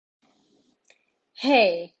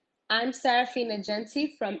Hey, I'm Serafina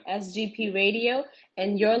Genti from SGP Radio,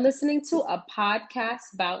 and you're listening to a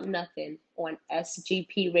podcast about nothing on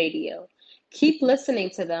SGP Radio. Keep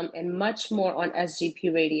listening to them and much more on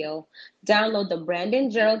SGP Radio. Download the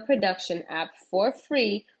Brandon Gerald Production app for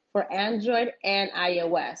free for Android and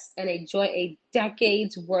iOS and enjoy a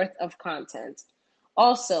decade's worth of content.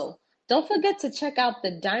 Also, don't forget to check out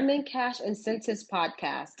the Diamond Cash Incentives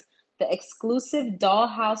podcast, the exclusive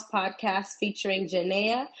Dollhouse podcast featuring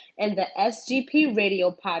Janaea, and the SGP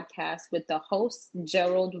Radio podcast with the host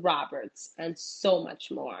Gerald Roberts, and so much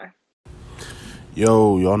more.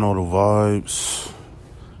 Yo, y'all know the vibes.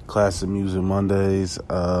 Classic Music Mondays.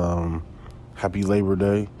 Happy Labor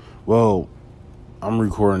Day. Well, I'm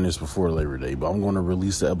recording this before Labor Day, but I'm going to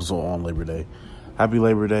release the episode on Labor Day. Happy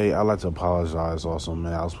Labor Day. I'd like to apologize also,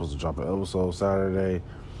 man. I was supposed to drop an episode Saturday.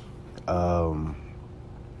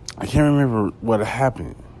 I can't remember what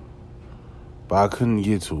happened, but I couldn't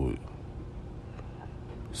get to it.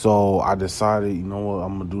 So I decided, you know what,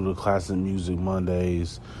 I'm going to do the Classic Music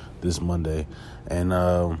Mondays this Monday. And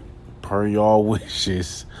per y'all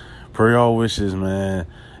wishes, man,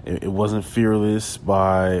 it wasn't Fearless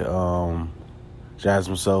by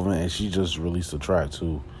Jasmine Sullivan, and she just released a track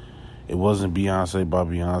too. It wasn't Beyonce by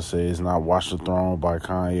Beyonce. It's not Watch the Throne by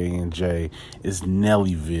Kanye and Jay. It's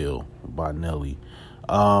Nellyville by Nelly.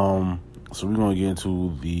 So we're going to get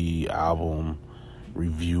into the album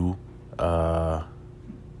review. We're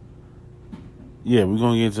going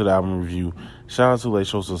to get into the album review. Shout out to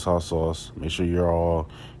Lechosa's Hot Sauce. Make sure you're all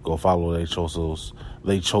go follow Lechosa's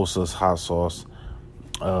Hot Sauce.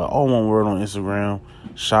 All one word on Instagram.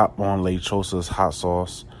 Shop on Lechosa's Hot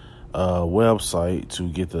Sauce website to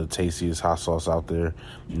get the tastiest hot sauce out there.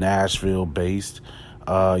 Nashville based.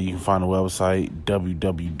 You can find the website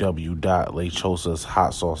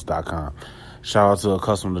www.lechosashotsauce.com. Shout out to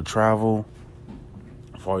Accustomed to Travel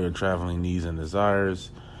for all your traveling needs and desires.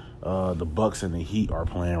 The Bucks and the Heat are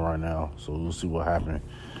playing right now, so we'll see what happens.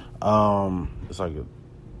 It's like a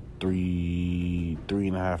three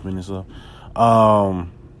and a half minutes left.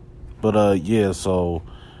 So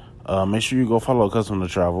make sure you go follow Accustomed to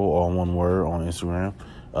Travel, all one word, on Instagram.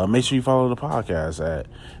 Make sure you follow the podcast at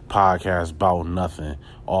Podcast About Nothing,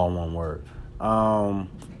 all one word.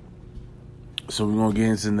 So we're going to get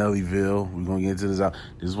into Nellyville. We're going to get into this.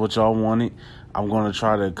 This is what y'all wanted. I'm going to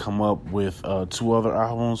try to come up with 2 other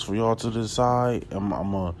albums for y'all to decide. I'm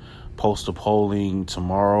going to post a polling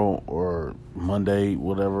tomorrow or Monday,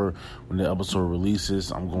 whatever, when the episode releases.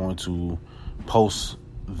 I'm going to post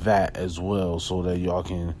that as well so that y'all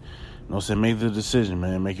can, make the decision,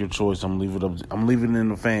 man. Make your choice. I'm leaving it in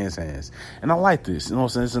the fans' hands. And I like this.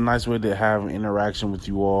 It's a nice way to have an interaction with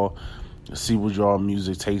you all. See what y'all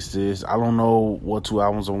music taste is. I don't know what 2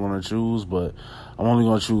 albums I'm going to choose, but I'm only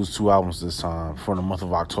going to choose 2 albums this time for the month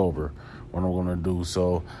of October, what I'm going to do.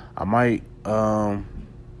 So I might, you know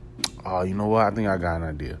what? I think I got an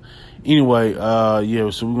idea. Anyway, so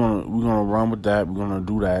we're gonna run with that. We're going to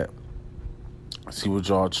do that. See what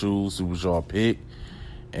y'all choose, see what y'all pick,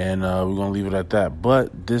 and we're going to leave it at that.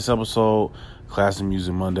 But this episode, Classic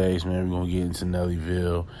Music Mondays, man, we're going to get into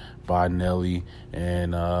Nellyville by Nelly,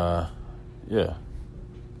 and yeah.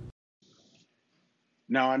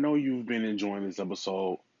 Now, I know you've been enjoying this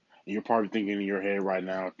episode, and you're probably thinking in your head right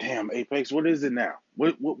now, damn, Apex, what is it now?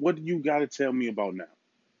 What do you got to tell me about now?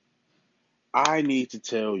 I need to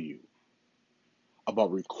tell you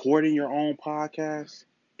about recording your own podcast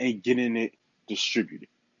and getting it distributed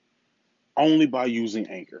only by using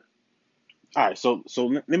Anchor. All right, so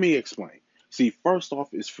let me explain. See, first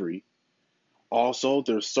off, it's free. Also,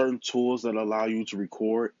 there's certain tools that allow you to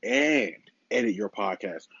record and edit your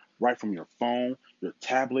podcast right from your phone, your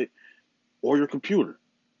tablet, or your computer.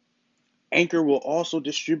 Anchor will also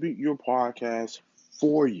distribute your podcast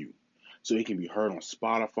for you, so it can be heard on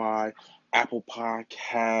Spotify, Apple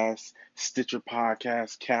Podcasts, Stitcher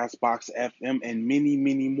Podcasts, Castbox FM, and many,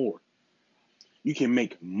 many more. You can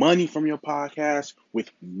make money from your podcast with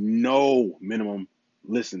no minimum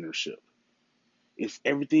listenership. It's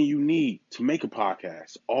everything you need to make a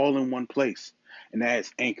podcast all in one place, and that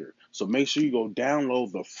is Anchor. So make sure you go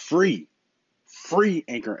download the free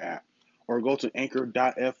Anchor app or go to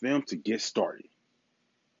anchor.fm to get started.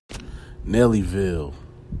 Nellyville,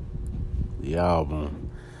 the album.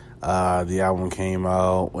 The album came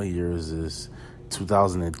out, what year is this?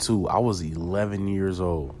 2002. I was 11 years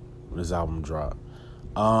old when this album dropped.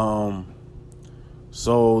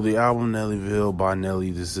 So the album Nellyville by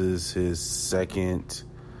Nelly, this is his second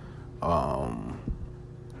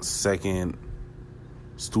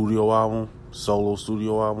studio album, solo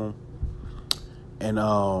studio album. And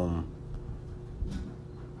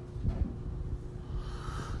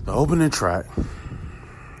The opening track,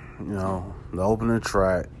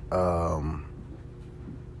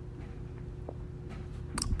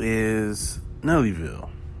 is Nellyville.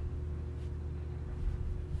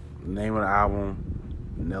 The name of the album,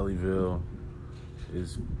 Nellyville,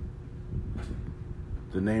 is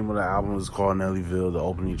the name of the album is called Nellyville. The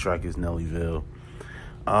opening track is Nellyville.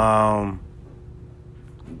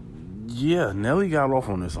 Yeah, Nelly got off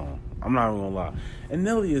on this song. I'm not even gonna lie. And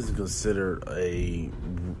Nelly isn't considered a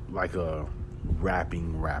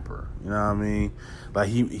rapping rapper. You know what I mean? Like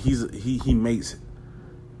he makes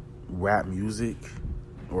rap music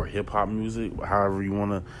or hip hop music, however you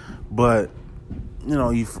wanna. But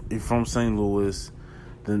he from St. Louis.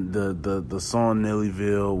 The song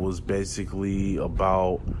Nellyville was basically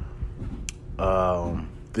about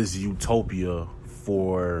this utopia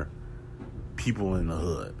for people in the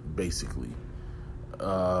hood, basically.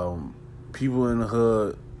 People in the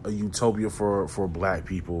hood, a utopia for black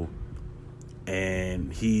people,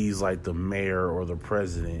 and he's like the mayor or the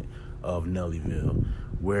president of Nellyville,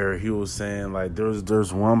 where he was saying like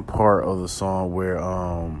there's one part of the song where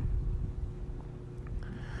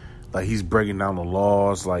like he's breaking down the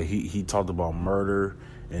laws. Like he talked about murder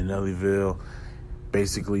in Nellyville,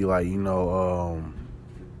 basically like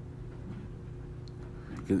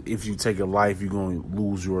if you take a life, you're going to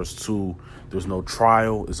lose yours too. There's no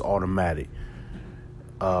trial. It's automatic.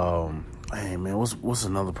 Hey, man, what's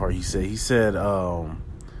another part he said? He said,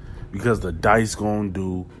 because the dice going to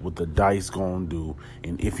do what the dice going to do.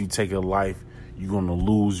 And if you take a life, you're going to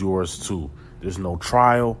lose yours too. There's no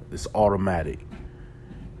trial. It's automatic.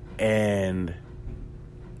 And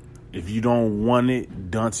if you don't want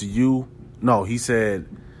it done to you, no, he said,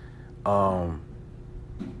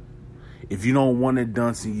 if you don't want it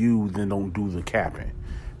done to you, then don't do the capping.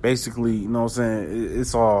 Basically, you know what I'm saying?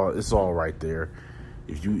 It's all right there.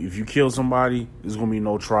 If you kill somebody, there's gonna be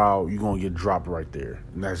no trial. You're gonna get dropped right there,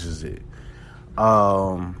 and that's just it.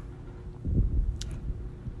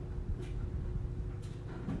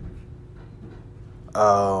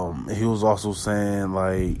 He was also saying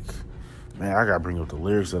like, man, I gotta bring up the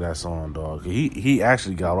lyrics of that song, dog. He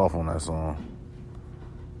actually got off on that song.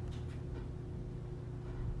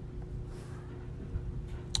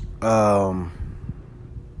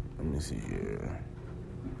 Let me see here.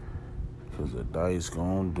 Cause the dice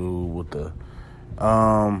gonna do with the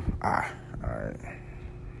all right.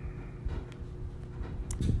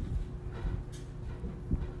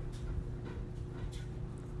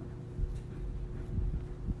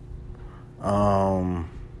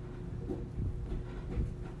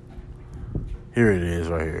 Here it is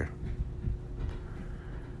right here.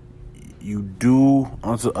 You do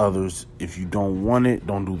unto others. If you don't want it,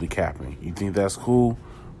 don't do the capping. You think that's cool?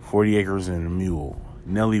 40 acres and a mule.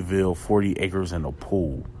 Nellyville, 40 acres and a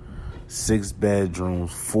pool. 6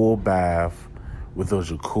 bedrooms, full bath with a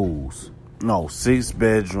jacuzzi. No, 6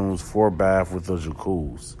 bedrooms, 4 bath with a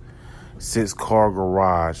jacuzzi. 6-car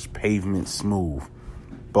garage, pavement smooth.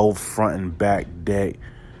 Both front and back deck.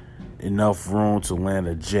 Enough room to land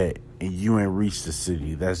a jet. And you ain't reached the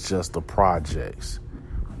city. That's just the projects.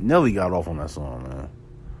 Nelly got off on that song,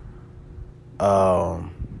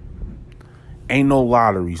 man. Ain't no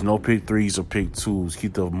lotteries, no pick threes or pick twos.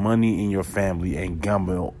 Keep the money in your family and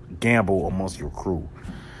gamble amongst your crew.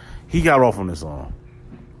 He got off on this song.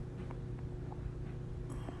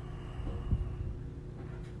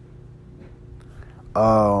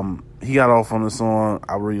 He got off on the song.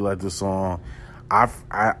 I really like this song. I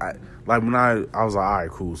like when I was like, all right,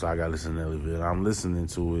 cool. So I got to listen to Nellyville. I'm listening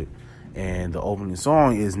to it. And the opening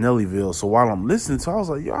song is Nellyville. So while I'm listening to it, I was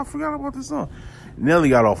like, yo, I forgot about this song. Nelly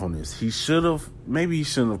got off on this. He shouldn't have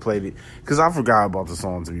played it. Because I forgot about the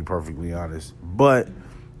song, to be perfectly honest. But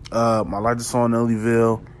I like the song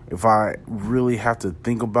Nellyville. If I really have to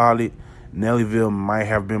think about it, Nellyville might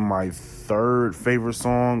have been my 3rd favorite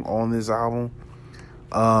song on this album.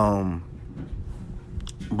 Yeah,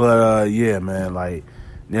 man, like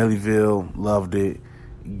Nellyville, loved it.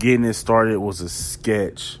 Getting it started was a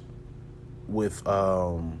sketch with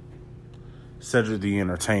Cedric the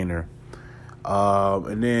Entertainer.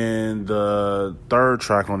 And then the 3rd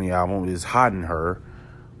track on the album is Hiding Her,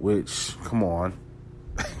 which, come on.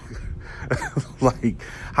 Like,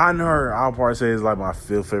 Hiding Her, I'll probably say is like my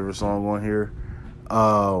 5th favorite song on here.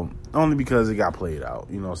 Only because it got played out,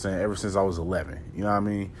 you know what I'm saying, ever since I was 11, you know what I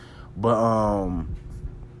mean? But,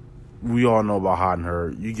 we all know about Hiding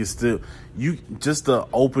Her. You can still, just the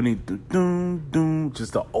opening,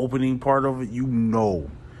 just the opening part of it, you know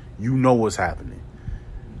what's happening.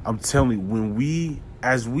 I'm telling you,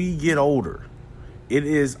 as we get older, it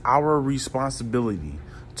is our responsibility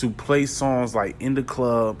to play songs like In the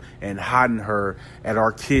Club and Hiding Her at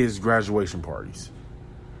our kids' graduation parties,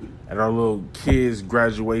 at our little kids'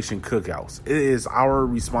 graduation cookouts. It is our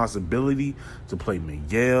responsibility to play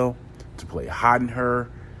Miguel, to play Hiding Her.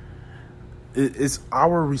 It's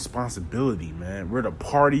our responsibility, man. Where the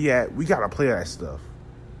party at, we gotta play that stuff.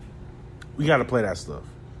 We gotta play that stuff.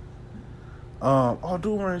 Oh,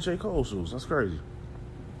 dude wearing J. Cole shoes. That's crazy.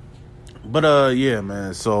 But yeah,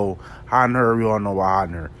 man. So Hiding Her, we all know about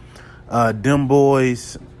Hiding Her. Them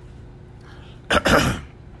Boys,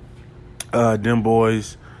 Them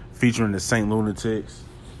Boys, featuring the Saint Lunatics.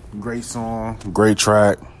 Great song, great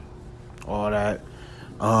track, all that.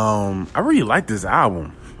 I really like this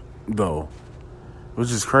album, though,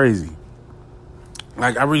 which is crazy.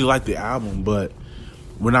 Like, I really like the album, but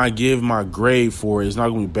when I give my grade for it, it's not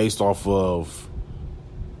gonna be based off of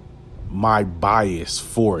my bias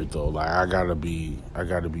for it, though. Like, I gotta be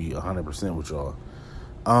 100% with y'all.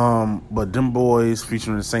 But Them Boys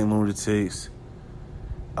featuring the Saint Lunatics.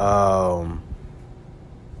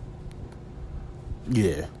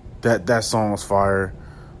 Yeah, that song was fire.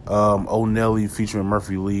 O'Nelly featuring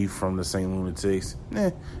Murphy Lee from the Saint Lunatics.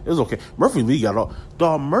 It was okay. Murphy Lee got all.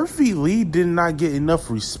 Dog, Murphy Lee did not get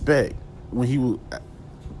enough respect when he was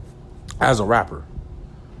as a rapper.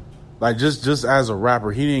 Like, just as a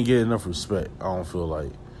rapper, he didn't get enough respect. I don't feel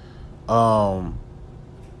like.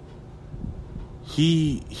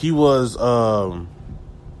 He was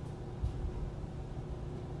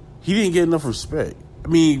he didn't get enough respect. I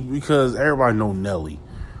mean, because everybody know Nelly,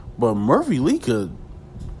 but Murphy Lee could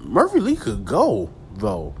go,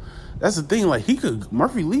 though. That's the thing. Like,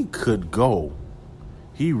 Murphy Lee could go.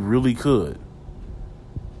 He really could.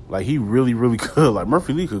 Like, he really, really could. Like,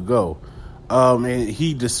 Murphy Lee could go. And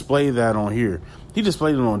he displayed that on here. He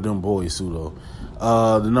displayed it on Them Boys too,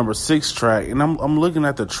 though. The number 6 track, and I'm looking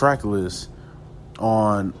at the track list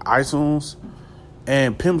on iTunes,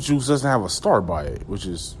 and Pimp Juice doesn't have a star by it, which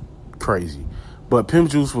is crazy. But Pimp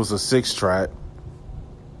Juice was a 6 track.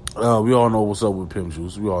 We all know what's up with Pimp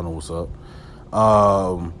Juice. We all know what's up.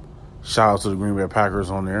 Shout out to the Green Bay Packers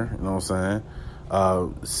on there. You know what I'm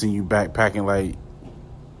saying? Seeing you backpacking like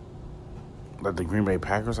the Green Bay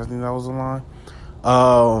Packers. I think that was the line.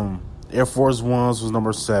 Air Force Ones was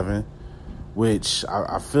number 7, which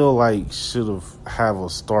I feel like should have a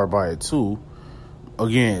star by it too.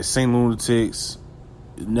 Again, Saint Lunatics,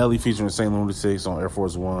 Nelly featuring Saint Lunatics on Air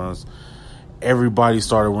Force Ones. Everybody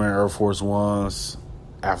started wearing Air Force Ones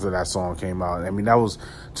after that song came out. I mean, that was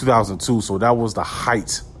 2002, so that was the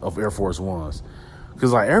height of Air Force Ones.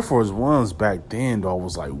 Because, like, Air Force Ones back then, though,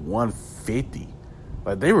 was like $150.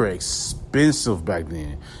 Like, they were expensive back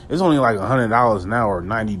then. It's only like $100 now or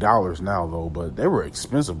 $90 now, though, but they were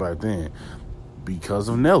expensive back then because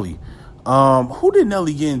of Nelly. Who did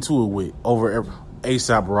Nelly get into it with over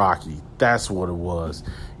A$AP Rocky? That's what it was.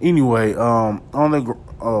 Anyway, another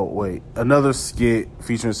skit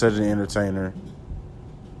featuring Cedric the Entertainer.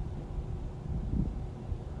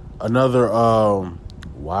 Another,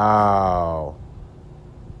 wow,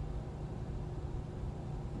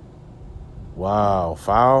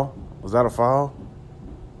 foul? Was that a foul?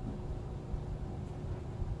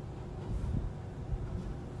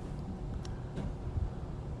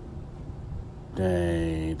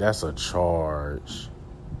 Dang, that's a charge.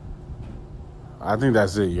 I think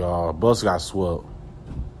that's it, y'all. Bus got swept.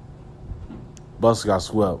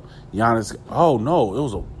 Giannis, oh no, it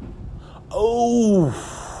was a,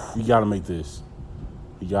 oh. You gotta make this.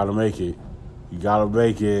 You gotta make it.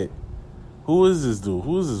 Who is this dude?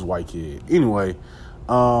 Who is this white kid? Anyway,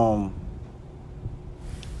 in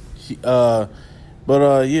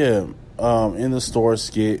the store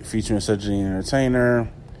skit featuring Cedric the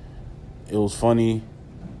Entertainer. It was funny.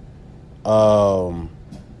 And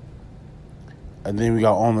then we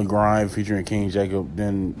got On the Grind featuring King Jacob.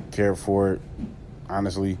 Didn't care for it,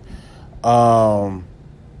 honestly.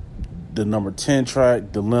 The number 10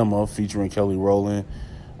 track, Dilemma, featuring Kelly Rowland.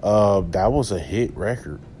 That was a hit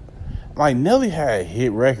record. Like, Nelly had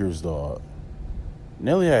hit records, dog.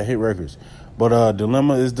 But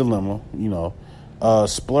Dilemma is Dilemma, you know.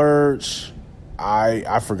 Splurge,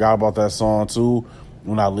 I forgot about that song, too.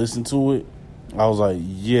 When I listened to it, I was like,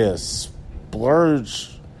 yes,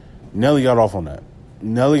 Splurge. Nelly got off on that.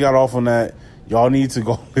 Y'all need to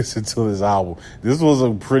go listen to this album. This was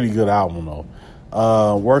a pretty good album, though.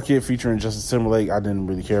 Work It featuring Justin Timberlake. I didn't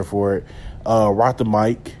really care for it. Rock the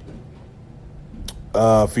Mic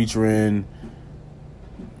featuring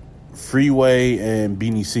Freeway and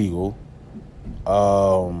Beanie Siegel.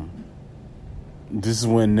 This is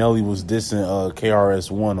when Nelly was dissing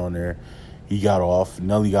KRS-One on there.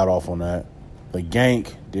 Nelly got off on that. The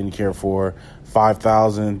Gank, didn't care for.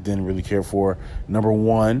 5,000, didn't really care for. Number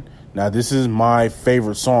one, now this is my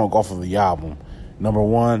favorite song off of the album. Number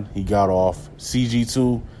one, he got off.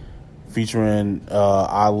 CG2, featuring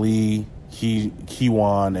Ali,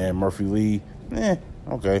 Kiwan, and Murphy Lee.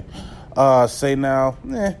 Okay. Say Now,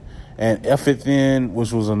 and F It Then,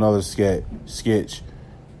 which was another sketch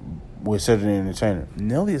with Cedric the Entertainer.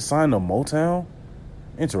 Nelly is signed to Motown?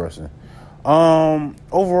 Interesting.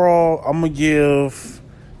 Overall, I'm gonna give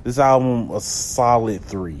this album a solid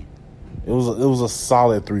 3. It was a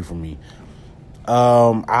solid 3 for me.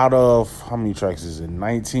 Out of how many tracks is it?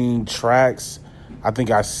 19 tracks. I think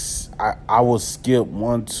I will skip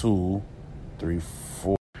 1, 2, 3,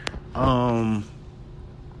 4.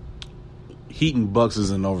 Heat and Bucks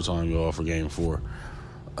is in overtime, y'all, for game 4.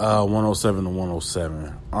 107 to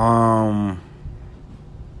 107.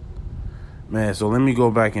 Man, so let me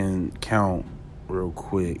go back and count real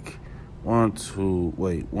quick. 1,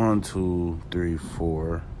 2, 3,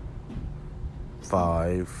 4,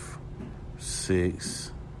 5,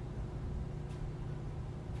 6.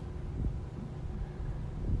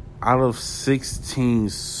 Out of 16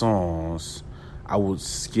 songs, I would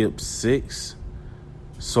skip 6.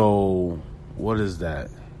 So, what is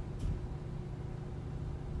that?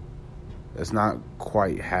 That's not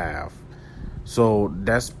quite half. So,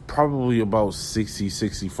 that's probably about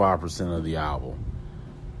 60-65% of the album.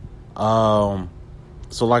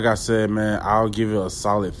 So like I said, man, I'll give it a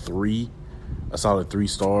solid 3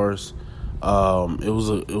 stars. It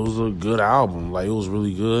was a good album. Like, it was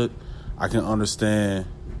really good. I can understand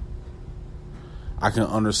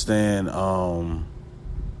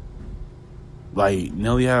like,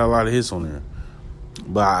 Nelly had a lot of hits on there,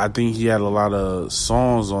 but I think he had a lot of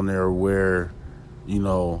songs on there where, you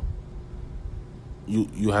know,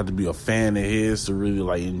 you have to be a fan of his to really,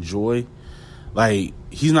 like, enjoy. Like,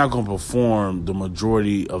 he's not gonna perform the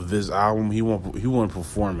majority of this album. He won't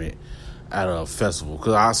perform it at a festival,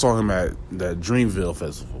 because I saw him at that Dreamville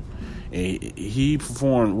festival, and he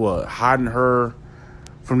performed Hot in Her.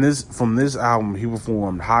 From this album, he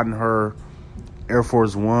performed Hot in Her, Air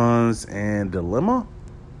Force Ones, and Dilemma.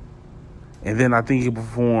 And then I think he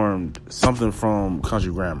performed something from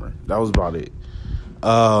Country Grammar. That was about it.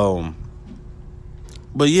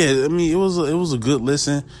 But yeah, I mean, it was a good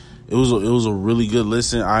listen. It was a really good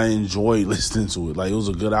listen. I enjoyed listening to it. Like, it was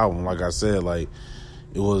a good album. Like I said, like,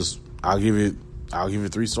 it was. I'll give it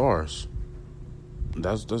 3 stars.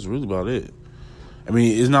 That's really about it. I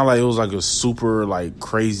mean, it's not like it was like a super, like,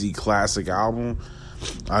 crazy classic album.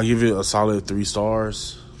 I'll give it a solid 3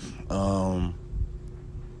 stars. I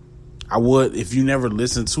would, if you never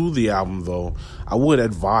listened to the album, though, I would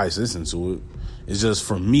advise listening to it. It's just,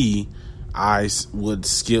 for me, I would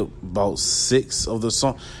skip about 6 of the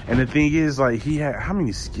song. And the thing is, like, he had, how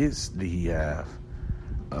many skits did he have?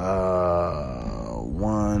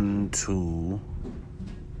 1, 2,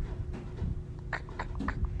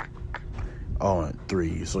 and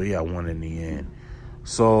 3. So he had 1 in the end.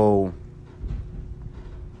 So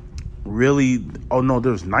really,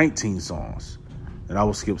 there's 19 songs, and I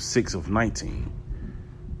will skip 6 of 19.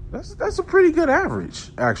 That's a pretty good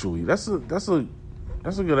average, actually. That's a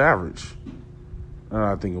good average.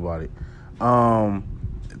 Now I think about it.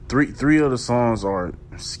 Three of the songs are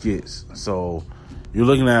skits, so you're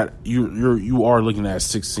looking at you are looking at a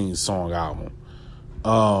 16 song album.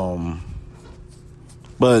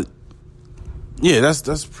 But yeah,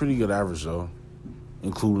 that's pretty good average, though,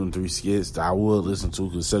 including 3 skits that I would listen to,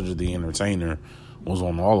 because Cedric the Entertainer was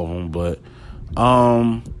on all of them. But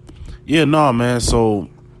yeah, no, man. So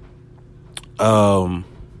I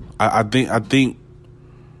think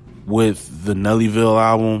with the Nellyville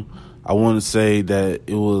album, I want to say that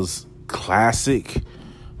it was classic,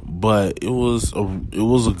 but it was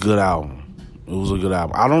a good album. It was a good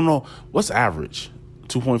album. I don't know what's average,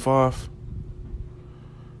 2.5.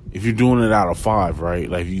 If you're doing it out of 5, right?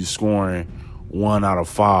 Like, if you're scoring 1 out of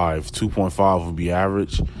 5, 2.5 would be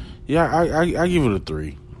average. Yeah, I give it a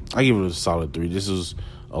 3. I give it a solid 3. This is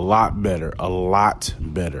a lot better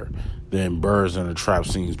than Birds and the Trap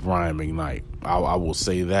Sings Brian McKnight. I will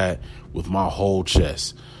say that with my whole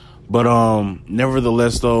chest. But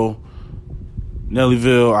nevertheless, though,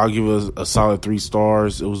 Nellyville, I'll give it a solid 3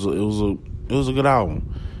 stars. It was a good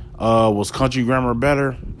album. Was Country Grammar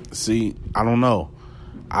better? See, I don't know.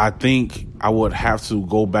 I think I would have to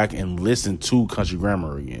go back and listen to Country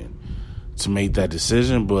Grammar again to make that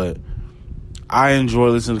decision. But I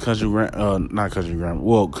enjoy listening to Country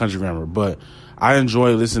Grammar, but I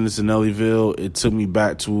enjoy listening to Nellyville. It took me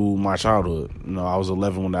back to my childhood. You know, I was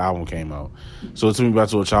 11 when the album came out, so it took me back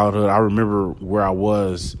to a childhood. I remember where I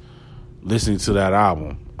was listening to that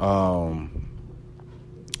album.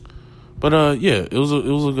 But yeah, it was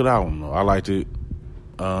a good album though. I liked it.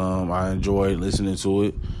 I enjoyed listening to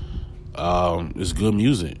it. It's good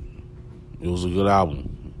music. It was a good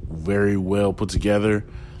album. Very well put together.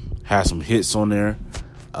 Had some hits on there.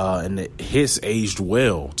 And the hits aged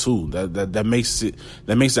well too. That makes the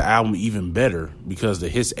album even better because the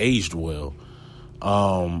hits aged well.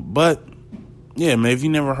 But yeah, man, if you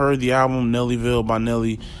never heard the album Nellyville by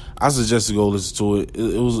Nelly, I suggest to go listen to it.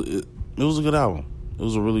 It was a good album. It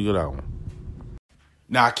was a really good album.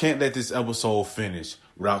 Now, I can't let this episode finish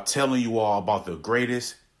without telling you all about the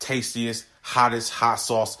greatest, tastiest, hottest hot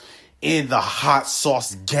sauce in the hot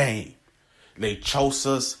sauce game.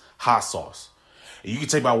 Lechosa's hot sauce. And you can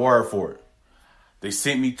take my word for it. They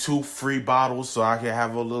sent me 2 free bottles so I can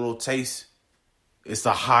have a little taste. It's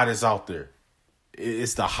the hottest out there.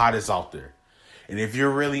 It's the hottest out there. And if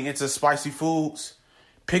you're really into spicy foods,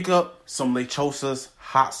 pick up some Lechosa's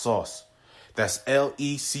hot sauce. That's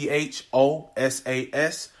Lechosas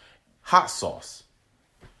hot sauce.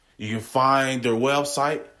 You can find their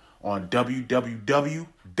website on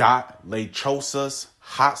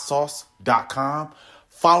www.lechosashotsauce.com.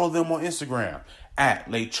 Follow them on Instagram at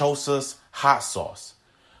Lechosas Hot Sauce.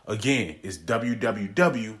 Again, it's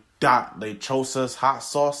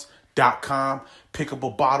www.lechosashotsauce.com. Pick up a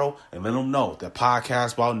bottle and let them know that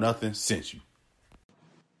Podcast About Nothing sent you.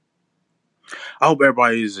 I hope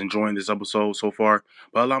everybody is enjoying this episode so far,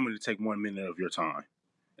 but allow me to take 1 minute of your time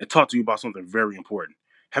and talk to you about something very important.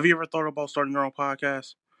 Have you ever thought about starting your own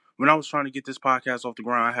podcast? When I was trying to get this podcast off the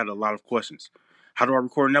ground, I had a lot of questions. How do I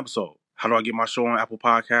record an episode? How do I get my show on Apple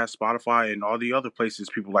Podcasts, Spotify, and all the other places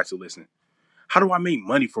people like to listen? How do I make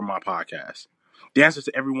money from my podcast? The answer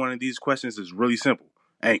to every one of these questions is really simple.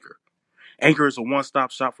 Anchor. Anchor is a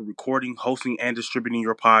one-stop shop for recording, hosting, and distributing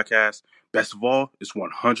your podcast. Best of all, it's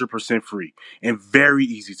 100% free and very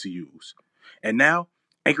easy to use. And now,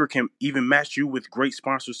 Anchor can even match you with great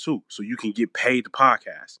sponsors too, so you can get paid to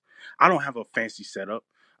podcast. I don't have a fancy setup.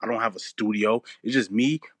 I don't have a studio. It's just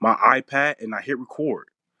me, my iPad, and I hit record.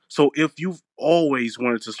 So if you've always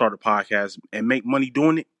wanted to start a podcast and make money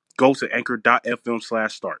doing it, go to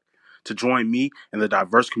anchor.fm/start to join me and the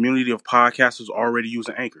diverse community of podcasters already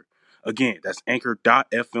using Anchor. Again, that's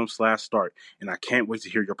anchor.fm/start, and I can't wait to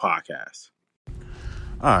hear your podcast.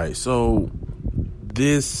 All right, so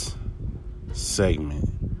this segment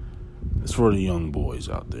is for the young boys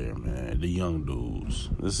out there, man. The young dudes.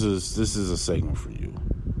 This is a segment for you.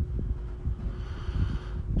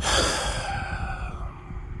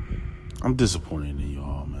 I'm disappointed in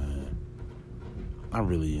y'all, man. I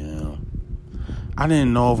really am. I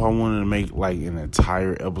didn't know if I wanted to make like an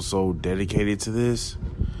entire episode dedicated to this.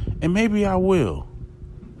 And maybe I will.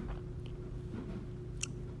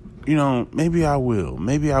 You know, maybe I will.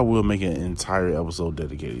 Maybe I will make an entire episode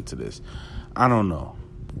dedicated to this. I don't know.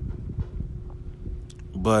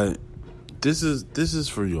 But this is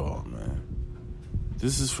for y'all, man.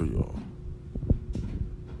 This is for y'all.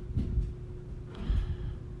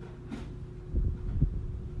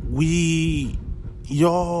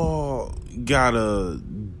 Y'all gotta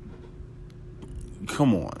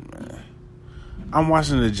come on, man. I'm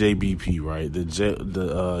watching the JBP, right? The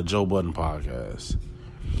Joe Budden podcast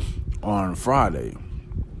on Friday.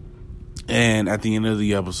 And at the end of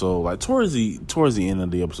the episode, like towards the end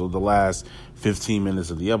of the episode, the last 15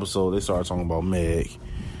 minutes of the episode, they started talking about Meg.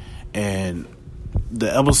 And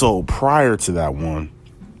the episode prior to that one,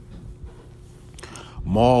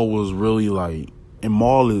 Maul was really like, and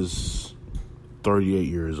Maul is 38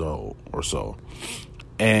 years old or so.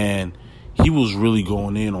 And he was really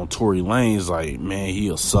going in on Tory Lanez, like, man, he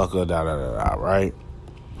a sucker, right?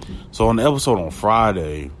 So on the episode on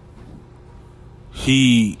Friday,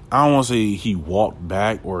 I don't want to say he walked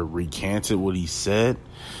back or recanted what he said,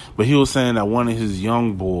 but he was saying that one of his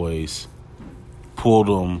young boys pulled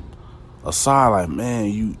him aside, like,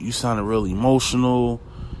 man, you sounded really emotional.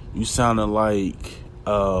 You sounded like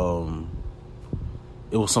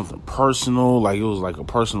it was something personal, like it was like a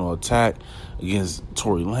personal attack against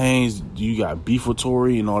Tory Lanez. You got beef with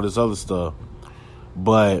Tory and all this other stuff.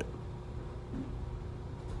 But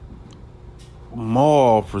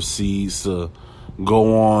Maul proceeds to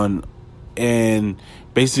go on and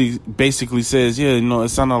basically says, yeah, you know, it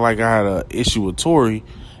sounded like I had an issue with Tory,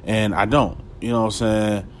 and I don't. You know what I'm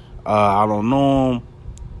saying? I don't know him.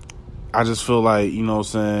 I just feel like, you know what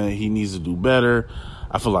I'm saying, he needs to do better.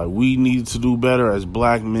 I feel like we need to do better as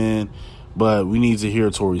black men, but we need to hear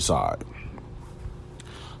Tory's side.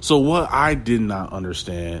 So what I did not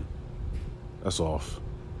understand, that's off.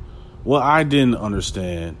 What I didn't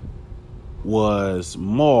understand was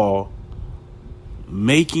Maul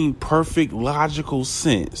making perfect logical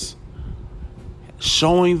sense,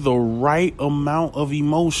 showing the right amount of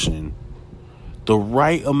emotion, the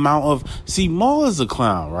right amount of... See, Maul is a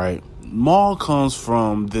clown, right? Maul comes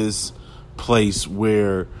from this place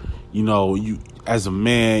where, you as a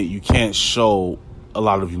man, you can't show a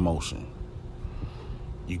lot of emotion.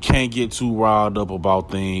 You can't get too riled up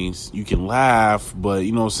about things. You can laugh, but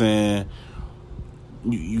you know what I'm saying?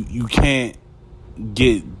 You can't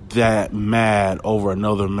get that mad over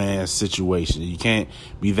another man's situation. You can't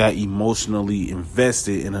be that emotionally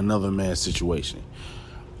invested in another man's situation.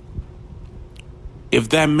 If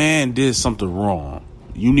that man did something wrong,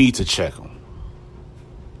 you need to check him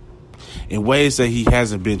in ways that he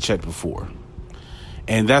hasn't been checked before.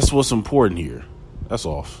 And that's what's important here. That's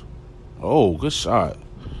off. Oh, good shot.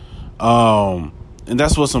 And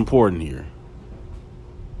that's what's important here.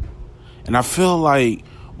 And I feel like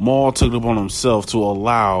Maul took it upon himself to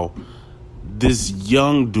allow this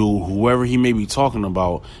young dude, whoever he may be talking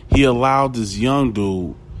about, he allowed this young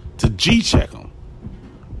dude to G-check him.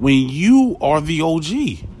 When you are the OG,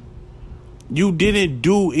 you didn't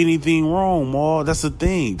do anything wrong, Maul. That's the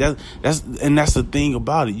thing. That's the thing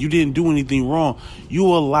about it. You didn't do anything wrong. You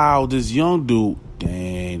allowed this young dude.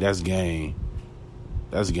 Dang, that's game.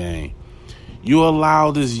 That's game. You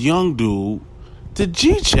allowed this young dude to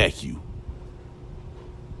G-check you.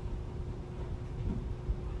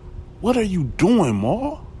 What are you doing,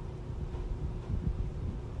 Maul?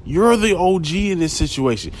 You're the OG in this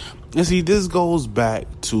situation. And see, this goes back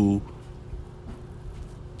to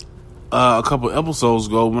a couple episodes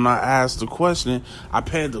ago when I asked the question, I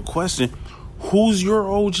paired the question, who's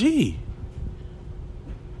your OG?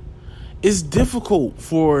 It's difficult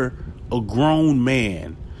for a grown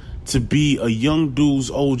man to be a young dude's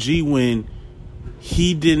OG when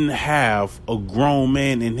he didn't have a grown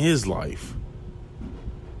man in his life.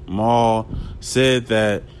 Maul said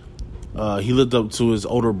that he looked up to his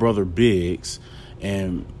older brother Biggs,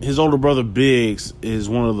 and his older brother Biggs is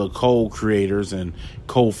one of the co-creators and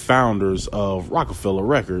co-founders of Rockefeller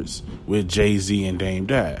Records with Jay-Z and Dame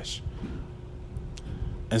Dash.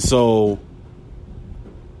 And so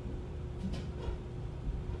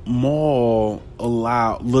Maul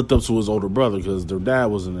looked up to his older brother because their dad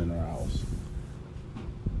wasn't in their house.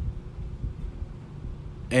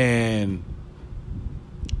 And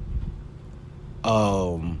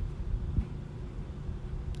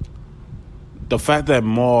the fact that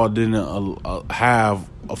Maul didn't have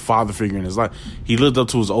a father figure in his life, he looked up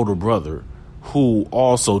to his older brother, who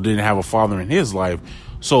also didn't have a father in his life.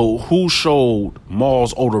 So who showed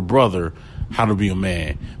Maul's older brother how to be a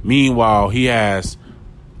man? Meanwhile, he has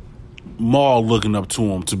Maul looking up to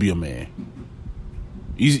him to be a man.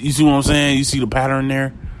 You see what I'm saying? You see the pattern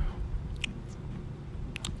there?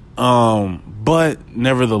 But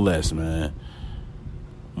nevertheless, man,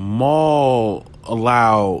 Maul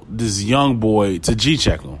allowed this young boy to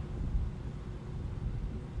G-check him,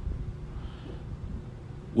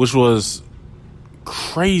 which was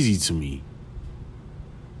crazy to me.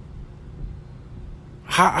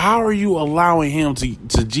 How are you allowing him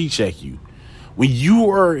to G-check you when you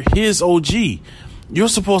are his OG? You're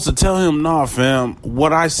supposed to tell him, nah, fam,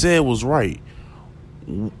 what I said was right.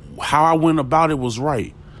 How I went about it was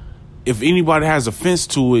right. If anybody has offense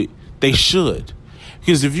to it, they should.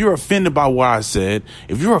 Because if you're offended by what I said,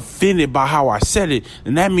 if you're offended by how I said it,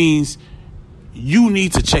 then that means you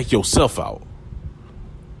need to check yourself out.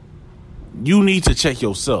 You need to check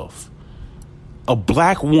yourself. A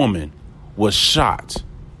black woman was shot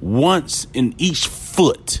once in each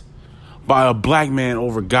foot by a black man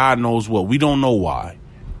over God knows what. We don't know why.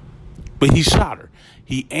 But he shot her.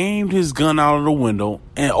 He aimed his gun out of the window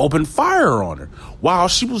and opened fire on her while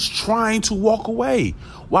she was trying to walk away,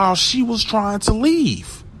 while she was trying to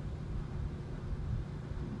leave.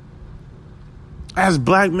 As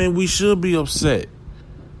black men, we should be upset.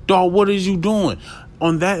 Dog, what is you doing?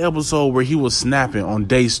 On that episode where he was snapping on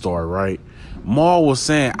Daystar, right? Maul was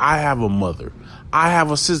saying, I have a mother. I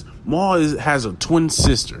have a sister. Maul has a twin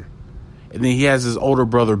sister. And then he has his older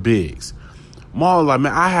brother, Biggs. Maul like,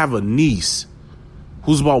 man, I have a niece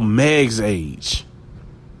who's about Meg's age.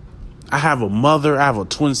 I have a mother. I have a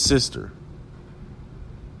twin sister.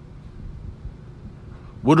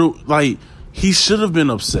 He should have been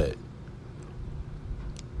upset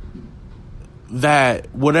that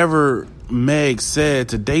whatever Meg said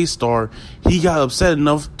to Daystar, he got upset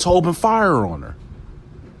enough to open fire on her.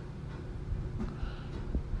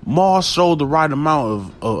 Maul showed the right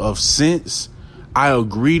amount of sense. I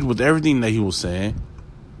agreed with everything that he was saying.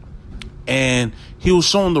 And he was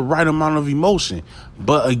showing the right amount of emotion.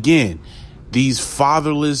 But again, these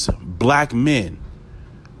fatherless black men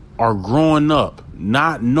are growing up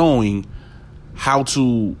not knowing how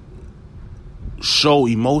to show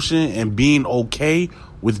emotion and being okay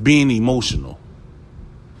with being emotional.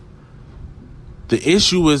 The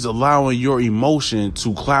issue is allowing your emotion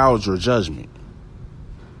to cloud your judgment.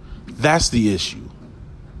 That's the issue.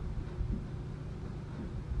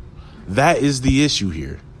 That is the issue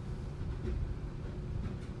here.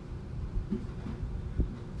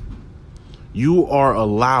 You are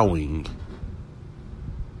allowing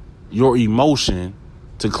your emotion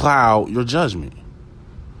to cloud your judgment.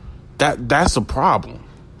 That's a problem.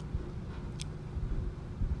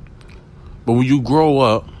 But when you grow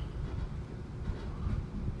up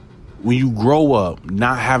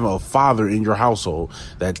not having a father in your household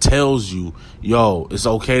that tells you, yo, it's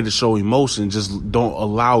okay to show emotion, just don't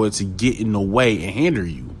allow it to get in the way and hinder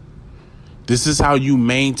you. This is how you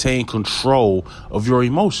maintain control of your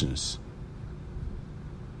emotions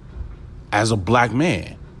as a black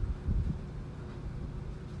man.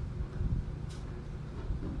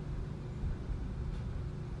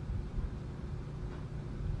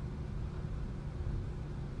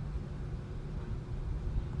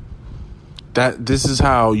 This is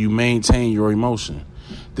how you maintain your emotion.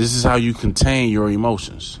 This is how you contain your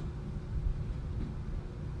emotions.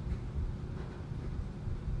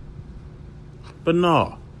 But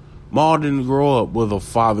no, Maul didn't grow up with a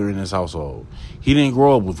father in his household. He didn't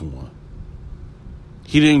grow up with one.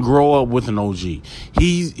 He didn't grow up with an OG.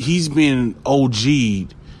 He's being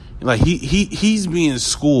OG'd. Like he's being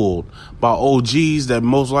schooled by OGs that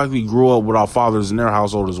most likely grew up without fathers in their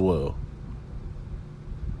household as well.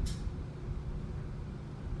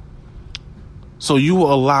 So you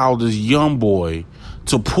allow this young boy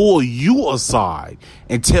to pull you aside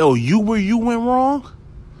and tell you where you went wrong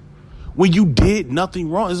when you did nothing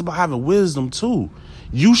wrong. It's about having wisdom too.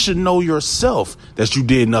 You should know yourself that you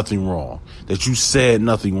did nothing wrong, that you said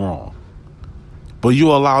nothing wrong. But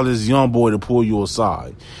you allow this young boy to pull you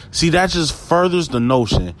aside. See, that just furthers the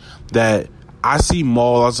notion that I see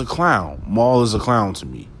Maul as a clown. Maul is a clown to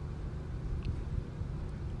me.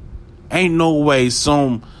 Ain't no way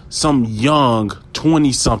some young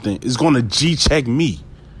 20-something is going to G-check me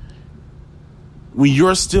when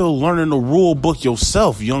you're still learning the rule book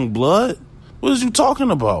yourself, young blood. What is you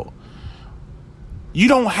talking about? You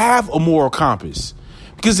don't have a moral compass,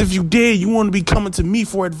 because if you did, you wouldn't be coming to me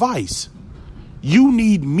for advice. You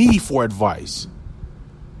need me for advice.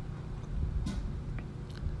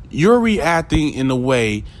 You're reacting in a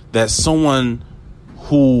way that someone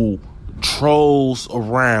who trolls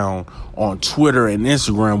around on Twitter and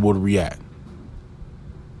Instagram would react.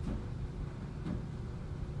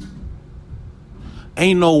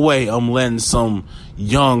 Ain't no way I'm letting some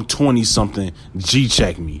young 20-something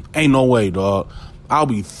G-check me. Ain't no way, dog. I'll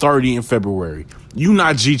be 30 in February. You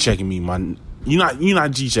not G-checking me, man. You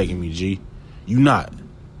not G-checking me, G. You not.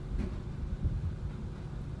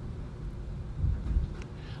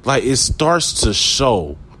 Like, it starts to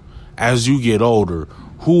show as you get older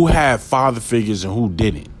who had father figures and who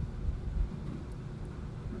didn't.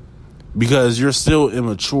 Because you're still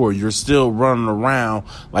immature. You're still running around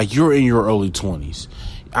like you're in your early 20s.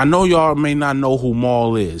 I know y'all may not know who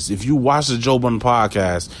Maul is. If you watch the Joe Budden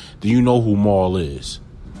podcast, do you know who Maul is?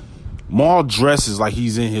 Maul dresses like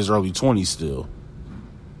he's in his early 20s still.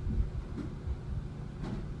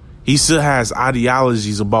 He still has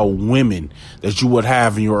ideologies about women that you would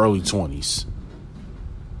have in your early 20s.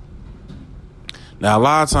 Now, a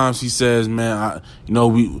lot of times he says, man,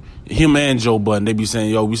 him and Joe Budden, they be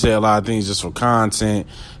saying, yo, we say a lot of things just for content,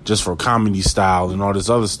 just for comedy style and all this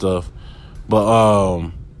other stuff.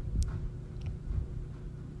 But,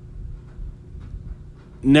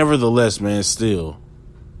 nevertheless, man, still.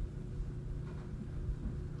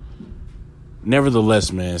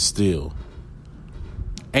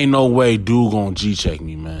 Ain't no way dude gonna G-check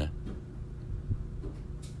me, man.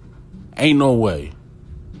 Ain't no way.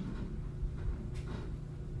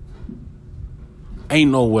 Ain't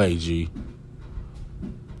no way, G.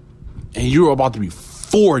 And you're about to be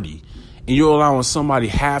 40 and you're allowing somebody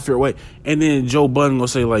half your weight. And then Joe Budden gonna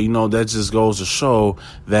say, like, that just goes to show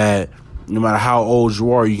that no matter how old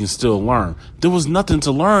you are, you can still learn. There was nothing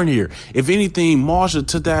to learn here. If anything, Marsha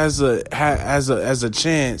took that as a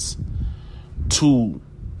chance to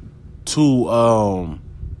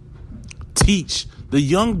teach the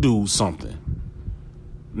young dude something.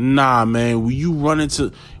 Nah, man,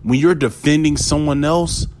 when you're defending someone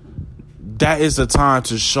else, that is the time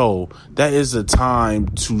to show. That is the time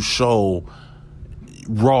to show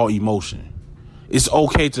raw emotion. It's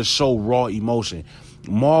okay to show raw emotion.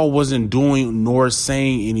 Maul wasn't doing nor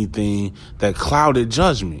saying anything that clouded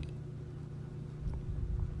judgment.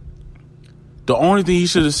 The only thing he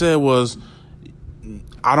should have said was,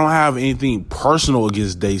 I don't have anything personal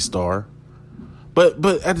against Daystar. But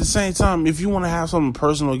at the same time, if you want to have something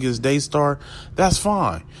personal against Daystar, that's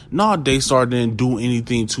fine. No, Daystar didn't do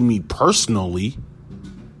anything to me personally,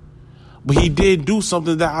 but he did do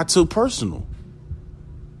something that I took personal.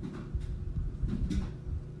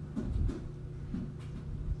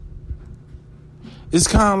 It's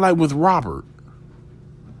kind of like with Robert.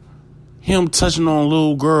 Him touching on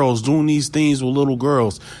little girls, doing these things with little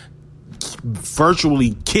girls,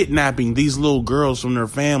 virtually kidnapping these little girls from their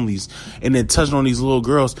families, and then touching on these little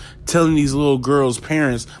girls, telling these little girls'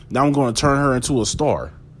 parents that I'm going to turn her into a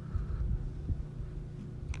star.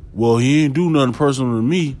 Well, he didn't do nothing personal to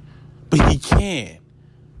me, but he can.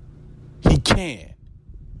 He can.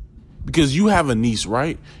 Because you have a niece,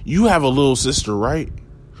 right? You have a little sister, right?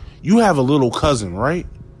 You have a little cousin, right?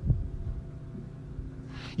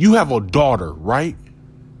 You have a daughter, right?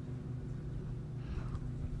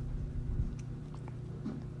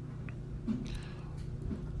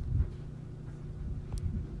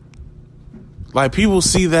 Like, people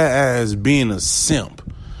see that as being a simp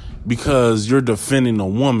because you're defending a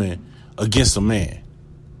woman against a man.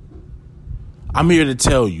 I'm here to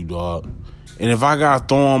tell you, dog. And if I got to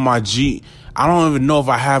throw on my G, I don't even know if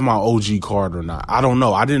I have my OG card or not. I don't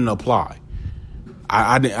know. I didn't apply.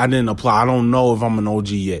 I didn't apply. I don't know if I'm an OG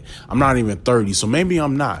yet. I'm not even 30, so maybe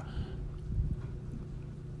I'm not.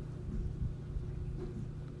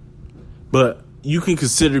 But you can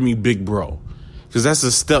consider me big bro, because that's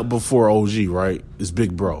a step before OG, right? It's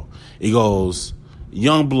big bro. It goes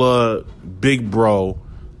young blood, big bro,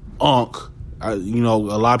 Unc. A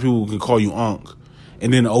lot of people can call you Unc,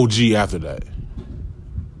 and then OG after that.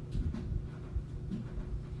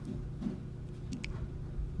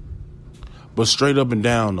 But straight up and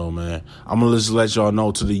down, though, man, I'm going to just let y'all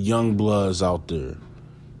know, to the young bloods out there,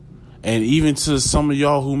 and even to some of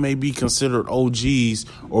y'all who may be considered OGs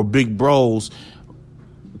or big bros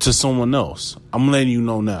to someone else, I'm letting you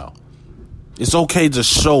know now. It's okay to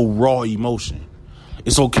show raw emotion.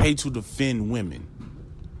 It's okay to defend women.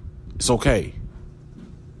 It's okay.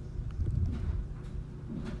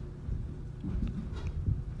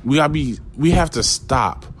 We have to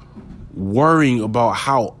stop worrying about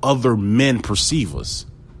how other men perceive us,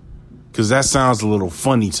 because that sounds a little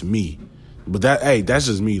funny to me, but that's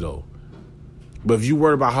just me though. But if you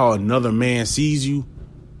worry about how another man sees you,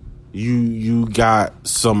 you got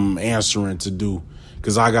some answering to do,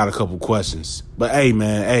 because I got a couple questions. But hey,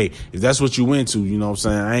 man, if that's what you into, you know what I'm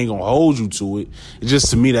saying, I ain't gonna hold you to it. It's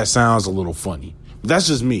just, to me, that sounds a little funny. But that's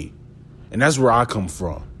just me, and that's where I come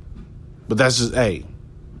from. But that's just,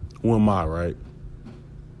 who am I, right?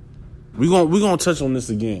 We're gonna touch on this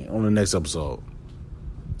again on the next episode.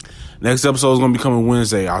 Next episode is gonna be coming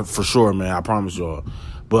Wednesday, for sure, man. I promise y'all.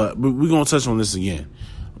 But we're gonna touch on this again.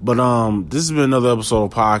 But this has been another episode of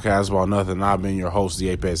Podcast About Nothing. I've been your host, The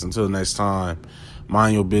Apex. Until next time,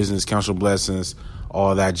 mind your business, count your blessings,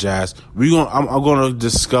 all that jazz. I'm gonna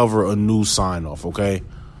discover a new sign off. Okay,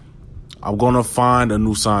 I'm gonna find a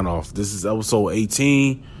new sign off. This is episode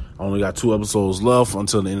 18. I only got 2 episodes left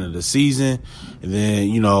until the end of the season. And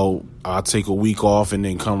then, I'll take a week off and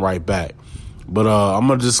then come right back. But I'm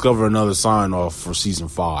going to discover another sign off for season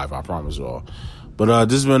 5. I promise y'all. But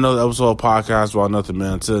this has been another episode of Podcast About Nothing,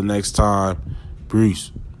 man. Until next time,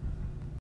 peace.